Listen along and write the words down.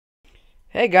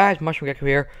Hey guys, Mushroom Gecko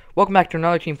here. Welcome back to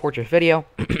another Team Fortress video.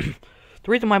 The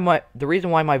reason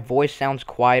why my voice sounds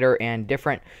quieter and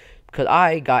different because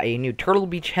I got a new Turtle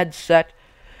Beach headset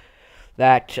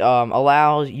that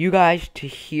allows you guys to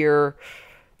hear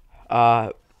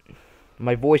my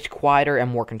voice quieter and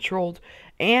more controlled,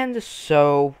 and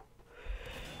so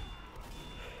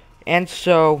you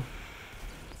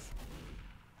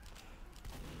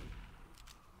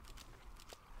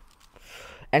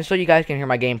guys can hear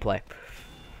my gameplay.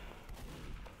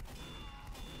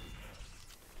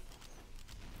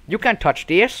 You can touch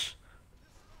this.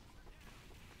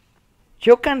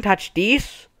 You can touch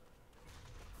this.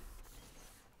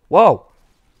 Whoa.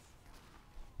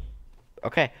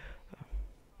 Okay.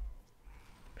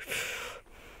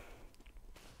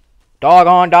 Dog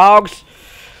on dogs.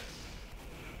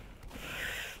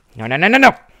 No, no, no, no,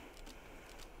 no.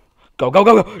 Go, go,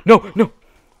 go, go. No, no.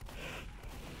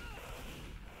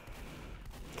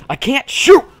 I can't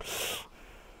shoot.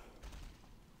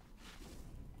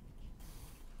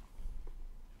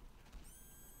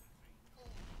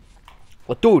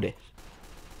 Let's do this.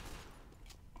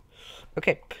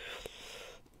 Okay.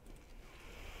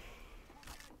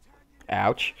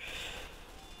 Ouch.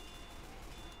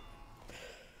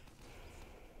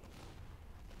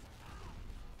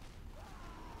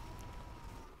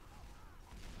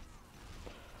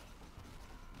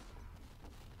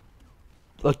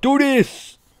 Let's do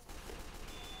this.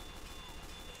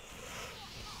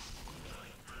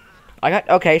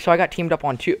 So I got teamed up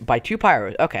on by two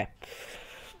pyros. Okay.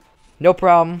 No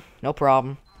problem. No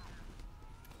problem.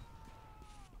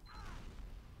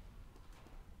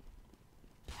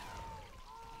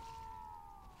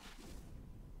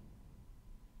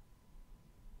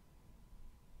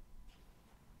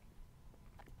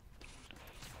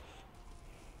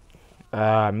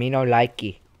 Me no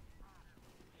likey.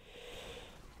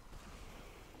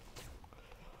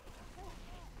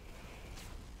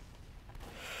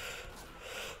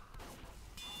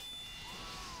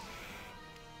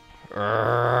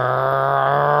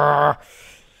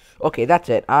 Okay, that's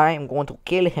it. I am going to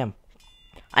kill him.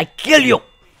 I kill you!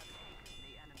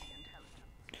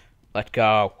 Let's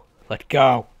go. Let's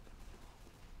go.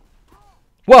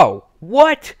 Whoa!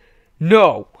 What?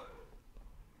 No!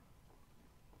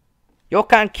 You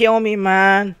can't kill me,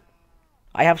 man.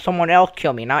 I have someone else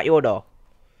kill me, not you though.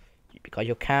 Because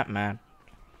you can't, man.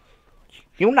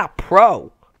 You're not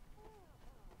pro.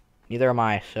 Neither am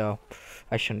I, so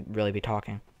I shouldn't really be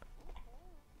talking.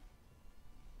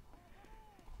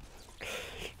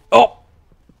 Oh!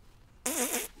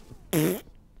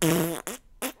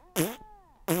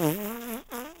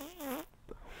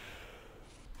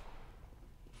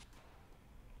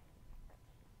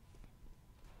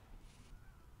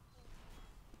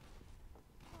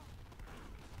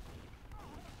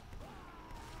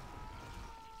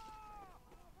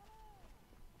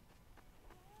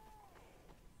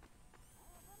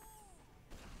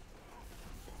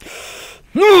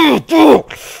 No!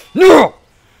 No!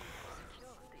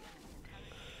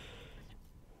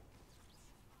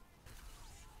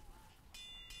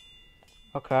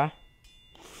 Okay.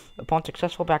 Upon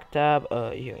successful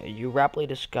backstab, you rapidly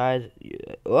disguise.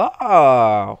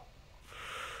 Oh!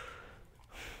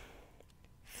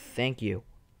 Thank you.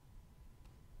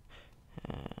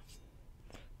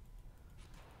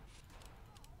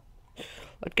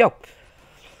 Let's go.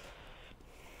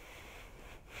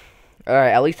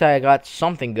 Alright, at least I got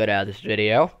something good out of this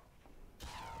video.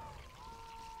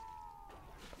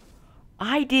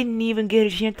 I didn't even get a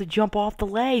chance to jump off the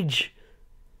ledge.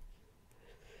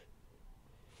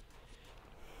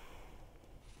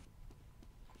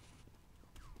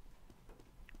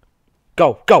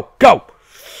 Go, go, go!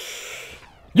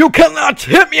 You cannot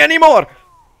hit me anymore!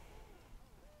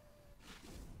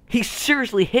 He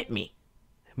seriously hit me.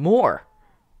 More.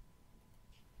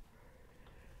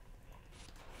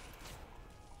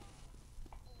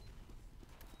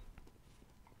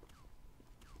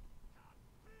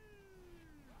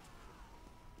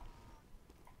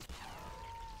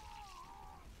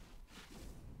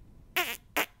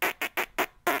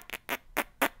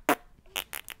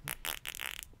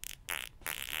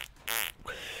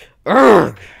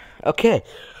 Urgh. Okay,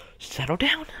 settle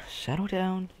down, settle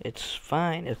down. It's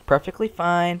fine, it's perfectly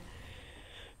fine.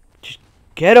 Just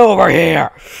get over here.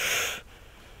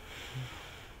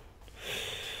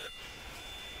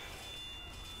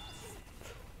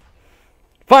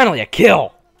 Finally, a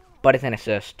kill, but it's an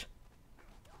assist.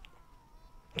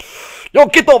 Yo,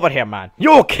 get over here, man.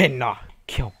 You cannot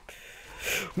kill.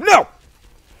 No.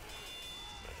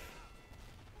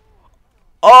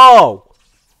 Oh.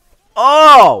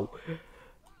 Oh!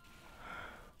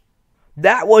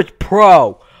 That was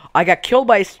pro. I got killed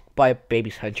by a baby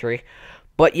sentry,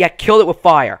 but yeah, killed it with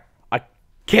fire. I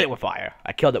killed it with fire.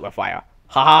 I killed it with fire.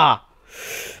 Ha ha.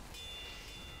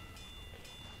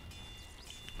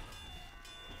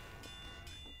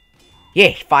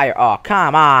 Yeah, fire. Oh,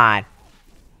 come on.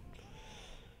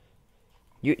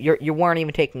 You weren't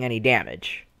even taking any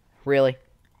damage. Really?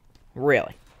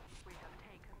 Really?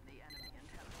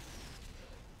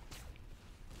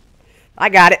 I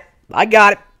got it. I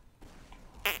got it.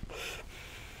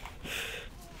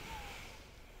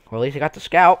 Well, at least I got the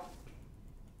scout.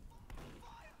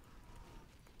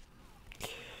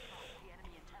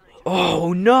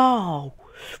 Oh, no.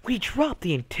 We dropped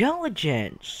the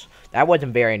intelligence. That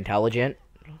wasn't very intelligent.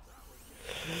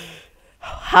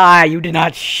 Hi, you did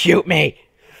not shoot me.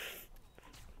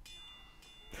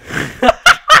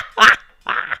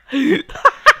 I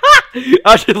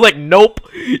was just like, nope.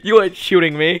 You ain't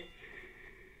shooting me.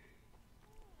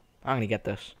 I'm gonna get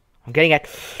this. I'm getting it.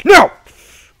 No!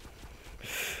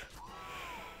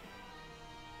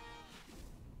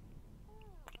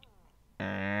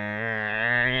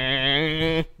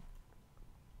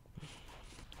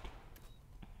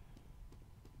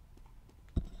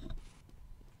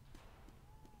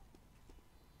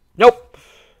 Nope.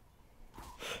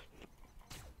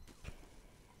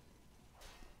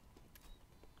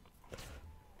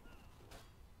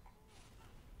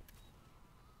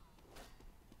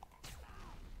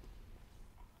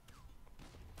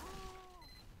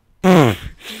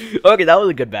 Okay, that was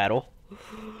a good battle.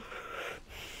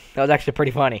 That was actually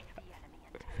pretty funny.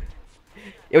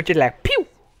 It was just like pew,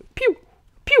 pew,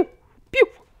 pew, pew.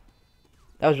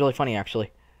 That was really funny,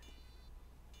 actually.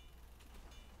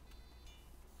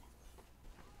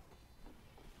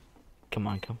 Come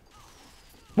on, come.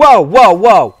 Whoa, whoa,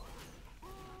 whoa!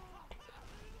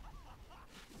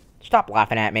 Stop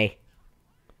laughing at me.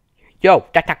 Yo,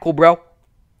 that's not cool, bro.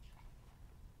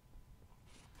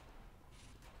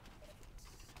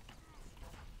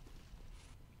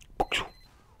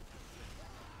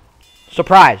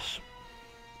 Surprise.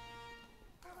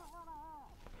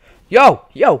 Yo,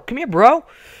 yo, come here, bro.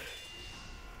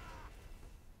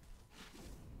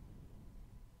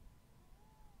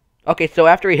 Okay, so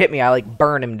after he hit me, I, like,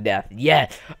 burned him to death. Yeah,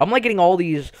 I'm, like, getting all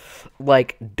these,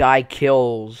 like, die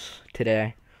kills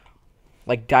today.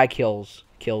 Like, die kills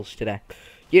today.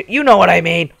 You know what I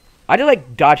mean. I just,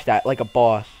 like, dodge that like a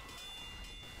boss.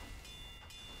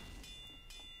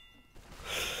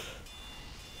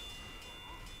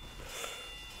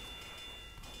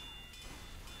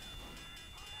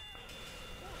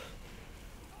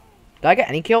 Did I get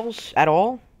any kills at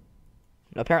all?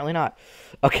 Apparently not.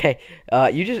 Okay,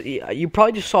 you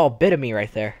probably just saw a bit of me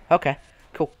right there. Okay,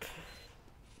 cool.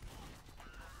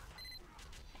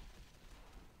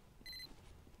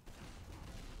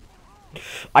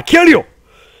 I kill you!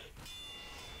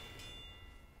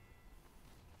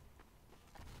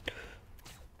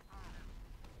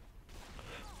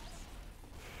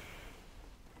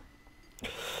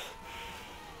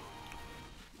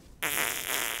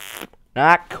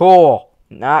 Not cool.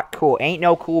 Not cool. Ain't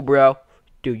no cool, bro.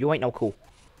 Dude, you ain't no cool.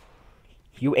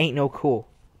 You ain't no cool.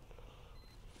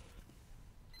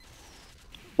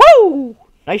 Woo!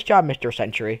 Nice job, Mr.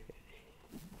 Century.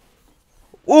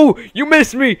 Ooh, you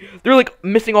missed me! They're like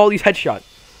missing all these headshots.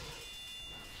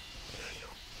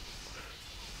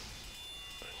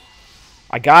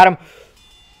 I got him.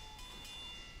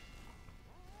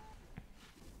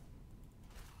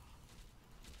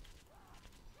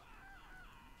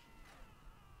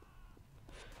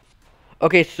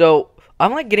 Okay, so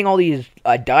I'm like getting all these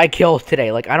die kills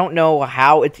today. Like, I don't know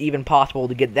how it's even possible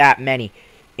to get that many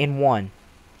in one.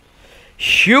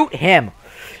 Shoot him!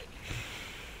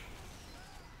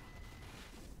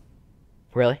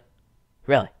 Really?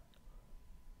 Really?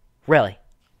 Really?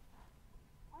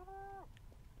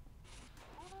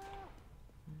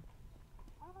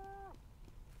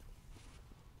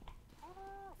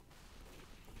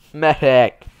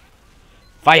 Medic!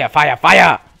 Fire, fire,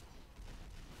 fire!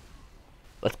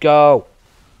 Let's go!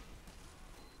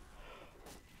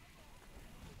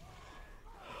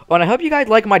 Oh, and I hope you guys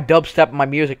like my dubstep and my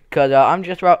music, because I'm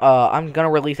gonna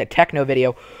release a techno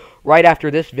video right after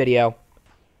this video.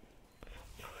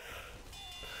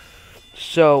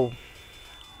 So,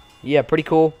 yeah, pretty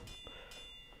cool.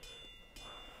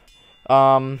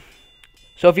 So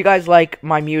if you guys like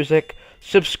my music,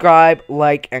 subscribe,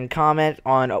 like, and comment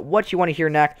on what you want to hear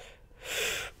next.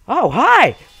 Oh,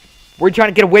 hi! Were you trying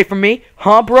to get away from me?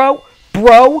 Huh, bro?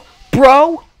 Bro?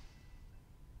 Bro?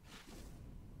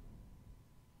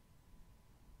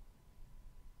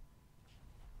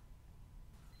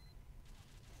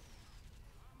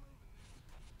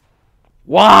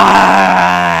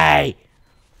 Why?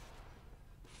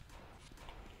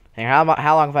 And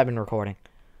how long have I been recording?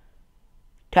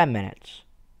 10 minutes.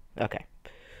 Okay.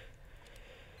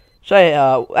 So,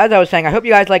 as I was saying, I hope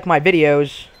you guys like my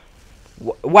videos.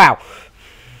 Wow.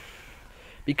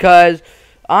 Because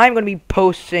I'm going to be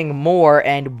posting more,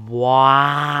 and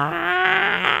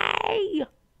why?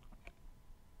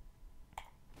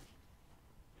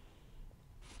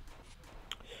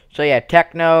 So, yeah,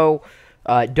 techno,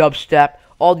 dubstep,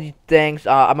 all these things.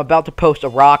 I'm about to post a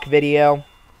rock video.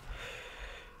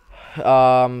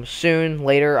 Soon,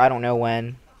 later, I don't know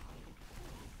when.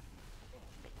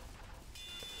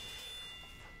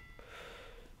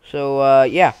 So,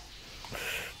 yeah.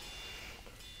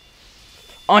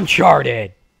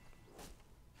 Uncharted.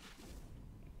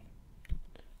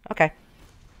 Okay.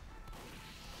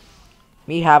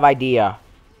 Me have idea.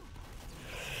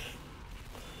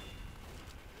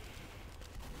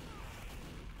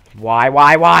 Why?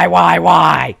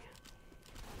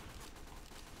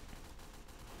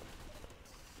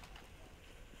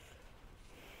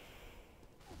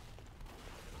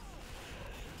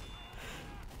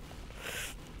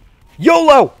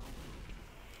 YOLO!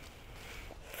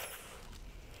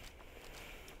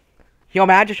 Yo,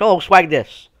 man, just swag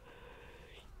this.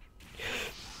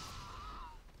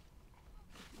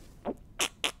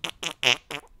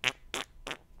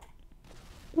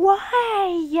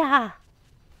 Why?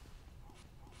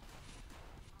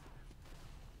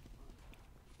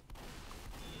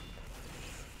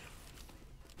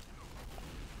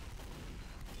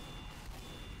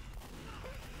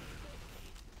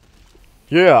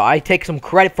 Yeah, I take some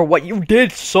credit for what you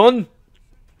did, son.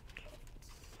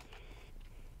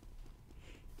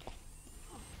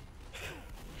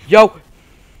 Yo.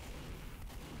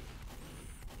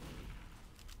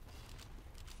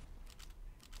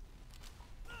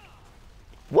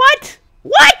 What?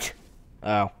 What?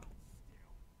 Oh.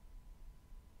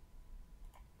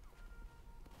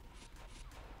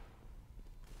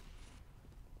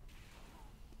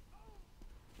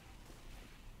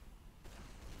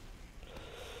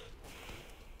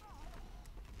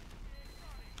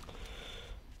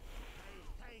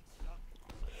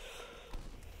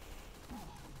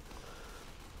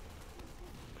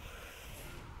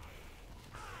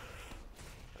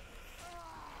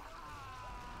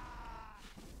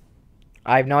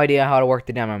 I have no idea how to work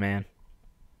the demo, man.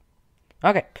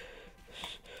 Okay.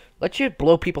 Let's just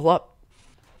blow people up.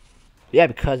 Yeah,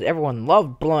 because everyone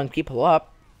loved blowing people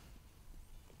up.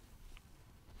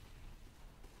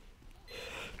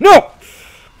 No!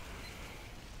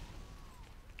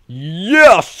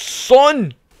 Yes,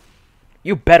 son!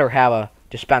 You better have a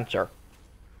dispenser.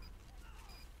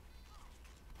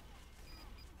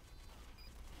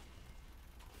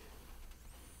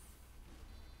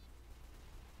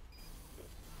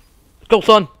 Let's go,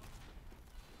 son!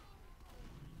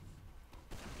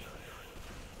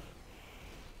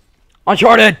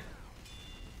 Uncharted!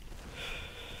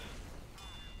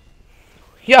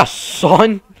 Yes,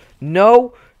 son!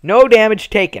 No damage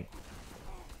taken.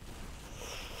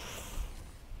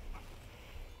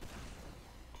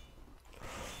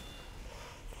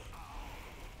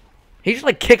 He just,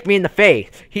 like, kicked me in the face.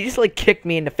 He's like,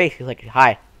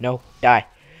 hi, no, die.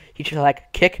 He just,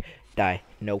 like, kick, die,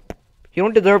 nope. You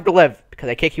don't deserve to live because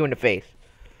I kick you in the face.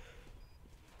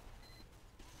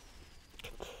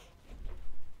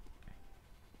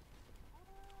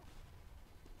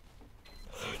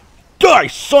 Die,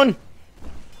 son!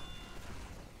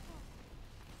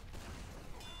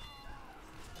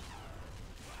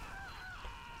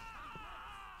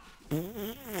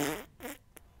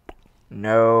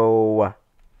 No.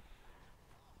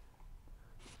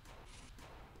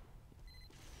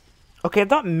 Okay, I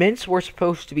thought mints were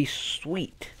supposed to be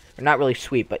sweet. Or not really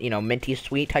sweet, but, you know, minty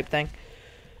sweet type thing.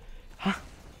 Huh?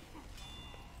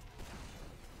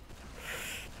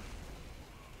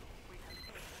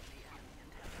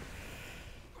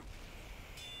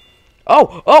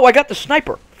 Oh, I got the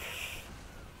sniper.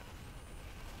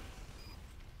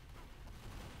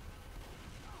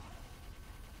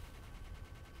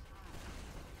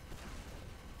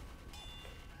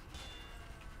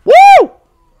 Woo!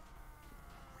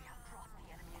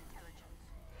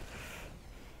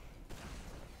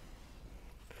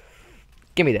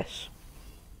 Give me this.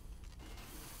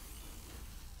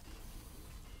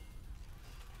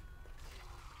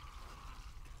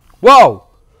 Whoa!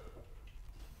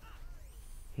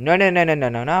 No. I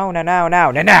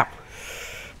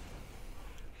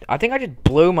think I just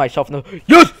blew myself in the...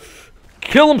 Yes!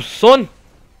 Kill him, son!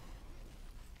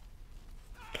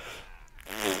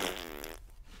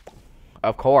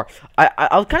 Of course.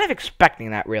 I was kind of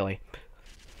expecting that, really.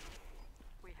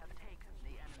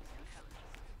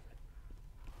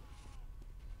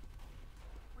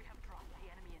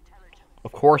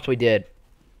 Of course we did.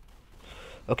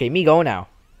 Okay, me go now.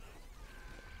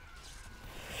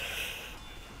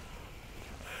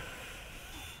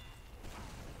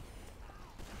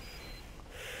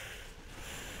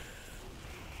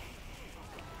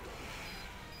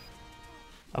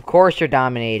 Of course you're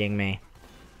dominating me.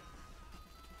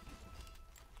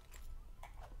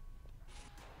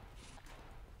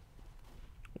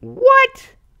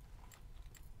 What?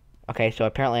 Okay, so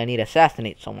apparently I need to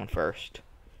assassinate someone first.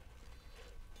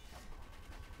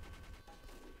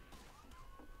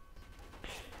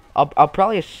 I'll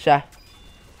probably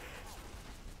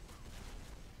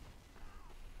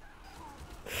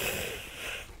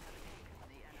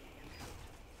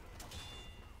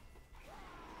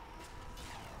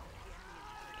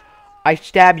I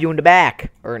stab you in the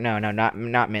back. Or no, not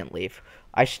mint leaf.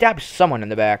 I stabbed someone in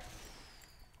the back.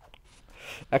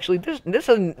 Actually, this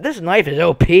knife is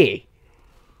OP.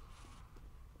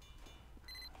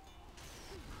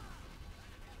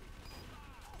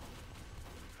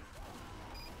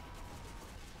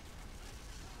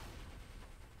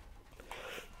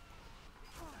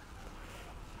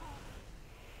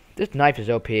 This knife is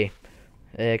OP.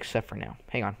 Except for now.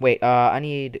 Hang on. Wait, I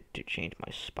need to change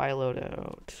my spy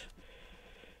loadout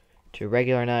to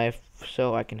regular knife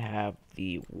so I can have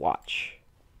the watch.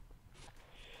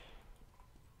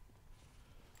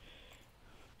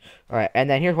 Alright, and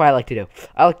then here's what I like to do.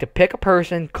 I like to pick a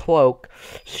person, cloak,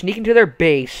 sneak into their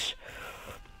base,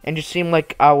 and just seem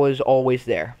like I was always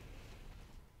there.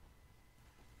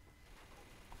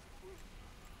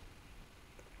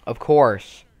 Of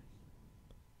course.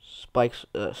 Spies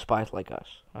like us.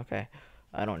 Okay.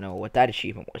 I don't know what that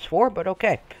achievement was for, but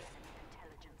okay.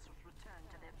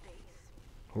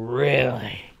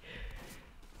 Really?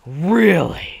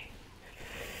 Really?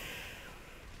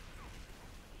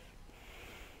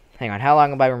 Hang on, how long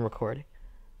have I been recording?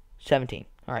 17.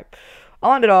 Alright.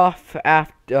 I'll end it off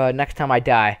after next time I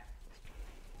die.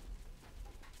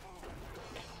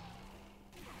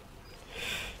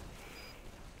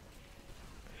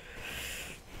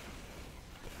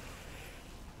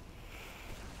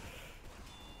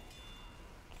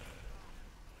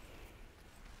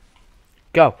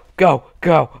 Go, go,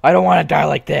 go. I don't want to die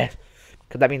like this.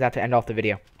 Because that means I have to end off the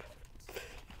video.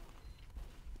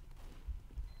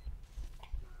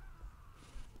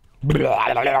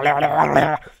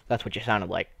 That's what you sounded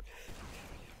like.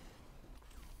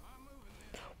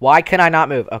 Why can I not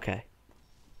move? Okay.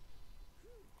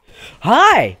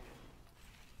 Hi!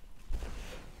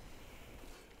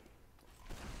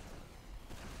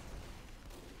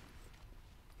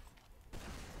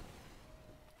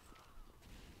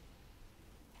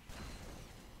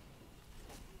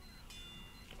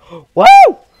 Woo!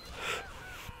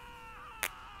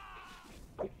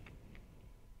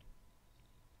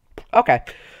 Okay.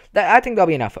 I think that'll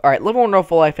be enough. Alright, live a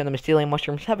wonderful life in the mycelium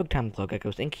mushrooms. Have a good time, Glow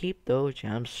Geckos, and keep those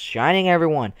gems shining,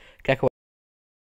 everyone. Gecko